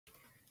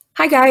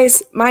Hi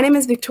guys, my name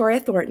is Victoria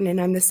Thornton and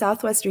I'm the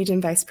Southwest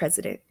Region Vice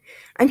President.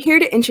 I'm here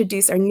to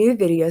introduce our new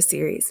video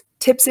series,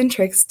 Tips and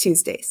Tricks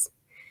Tuesdays.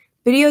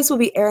 Videos will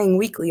be airing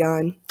weekly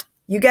on,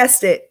 you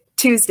guessed it,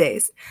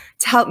 Tuesdays,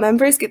 to help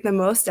members get the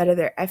most out of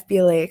their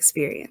FBLA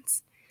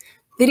experience.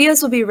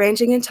 Videos will be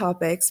ranging in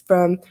topics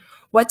from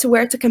what to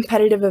wear to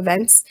competitive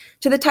events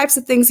to the types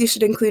of things you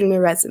should include in a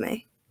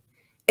resume.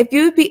 If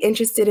you would be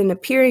interested in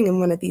appearing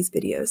in one of these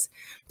videos,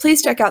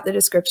 please check out the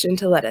description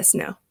to let us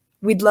know.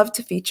 We'd love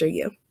to feature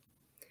you.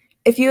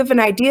 If you have an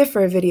idea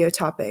for a video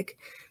topic,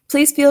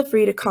 please feel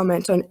free to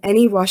comment on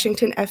any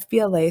Washington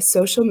FBLA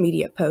social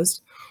media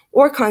post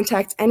or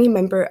contact any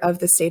member of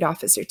the state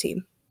officer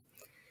team.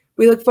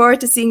 We look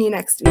forward to seeing you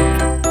next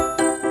week.